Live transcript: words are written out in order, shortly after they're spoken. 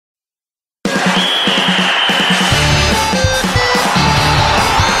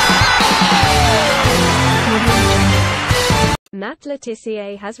Matt Le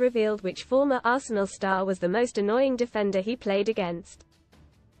Tissier has revealed which former Arsenal star was the most annoying defender he played against.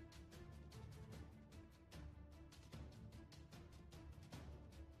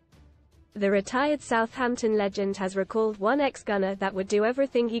 The retired Southampton legend has recalled one ex-gunner that would do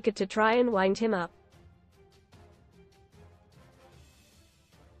everything he could to try and wind him up.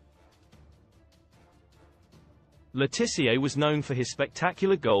 Le Tissier was known for his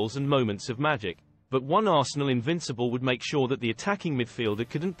spectacular goals and moments of magic, but one Arsenal Invincible would make sure that the attacking midfielder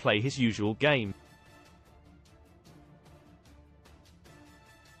couldn't play his usual game.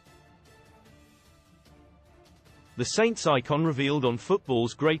 The Saints icon revealed on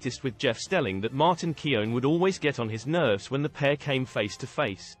Football's Greatest with Jeff Stelling that Martin Keown would always get on his nerves when the pair came face to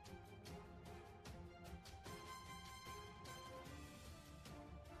face.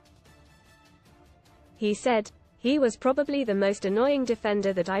 He said, "He was probably the most annoying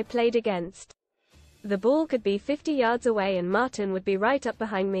defender that I played against. The ball could be 50 yards away and Martin would be right up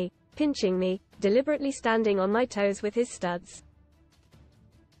behind me, pinching me, deliberately standing on my toes with his studs."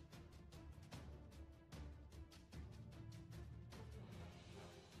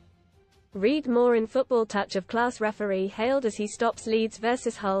 Read more in Football. Touch of class referee hailed as he stops Leeds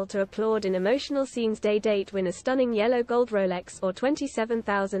vs Hull to applaud in emotional scenes. Date win a stunning yellow gold Rolex or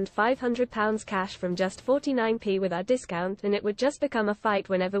 £27,500 cash from just 49p with our discount, and it would just become a fight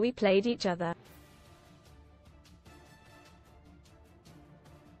whenever we played each other.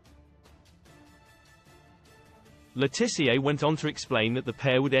 Le Tissier went on to explain that the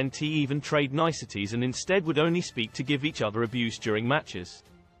pair would end even trade niceties and instead would only speak to give each other abuse during matches.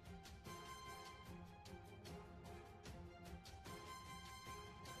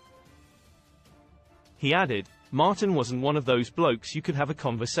 He added, "Martin wasn't one of those blokes you could have a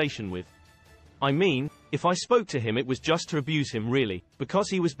conversation with. I mean, if I spoke to him it was just to abuse him really, because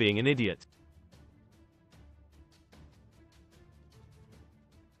he was being an idiot."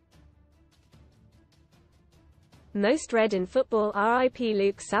 Most read in Football. R.I.P.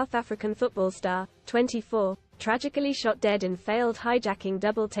 Luke. South African football star, 24, tragically shot dead in failed hijacking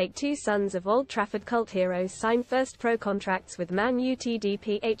double-take. Two sons of Old Trafford cult heroes sign first pro contracts with Man U.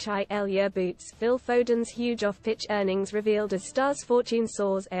 TDPHIL year boots. Phil Foden's huge off-pitch earnings revealed as star's fortune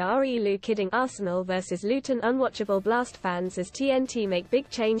soars. Are Lou kidding? Arsenal vs Luton unwatchable. Blast fans as TNT make big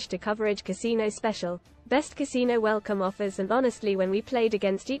change to coverage. Casino special. Best casino welcome offers. And honestly, when we played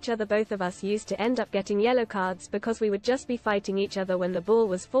against each other both of us used to end up getting yellow cards because we would just be fighting each other when the ball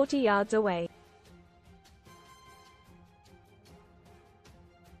was 40 yards away.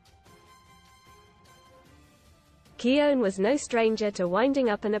 Keown was no stranger to winding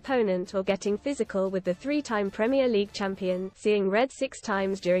up an opponent or getting physical with the three-time Premier League champion, seeing red 6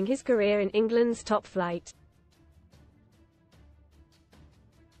 times during his career in England's top flight.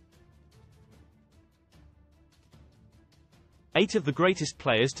 Eight of the greatest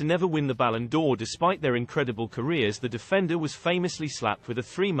players to never win the Ballon d'Or. Despite their incredible careers, the defender was famously slapped with a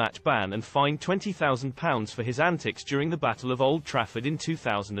 3-match ban and fined £20,000 for his antics during the Battle of Old Trafford in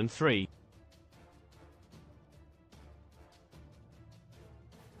 2003.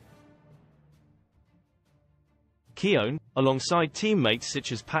 Keown, alongside teammates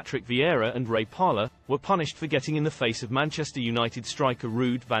such as Patrick Vieira and Ray Parlour, were punished for getting in the face of Manchester United striker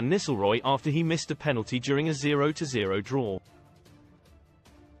Ruud van Nistelrooy after he missed a penalty during a 0-0 draw.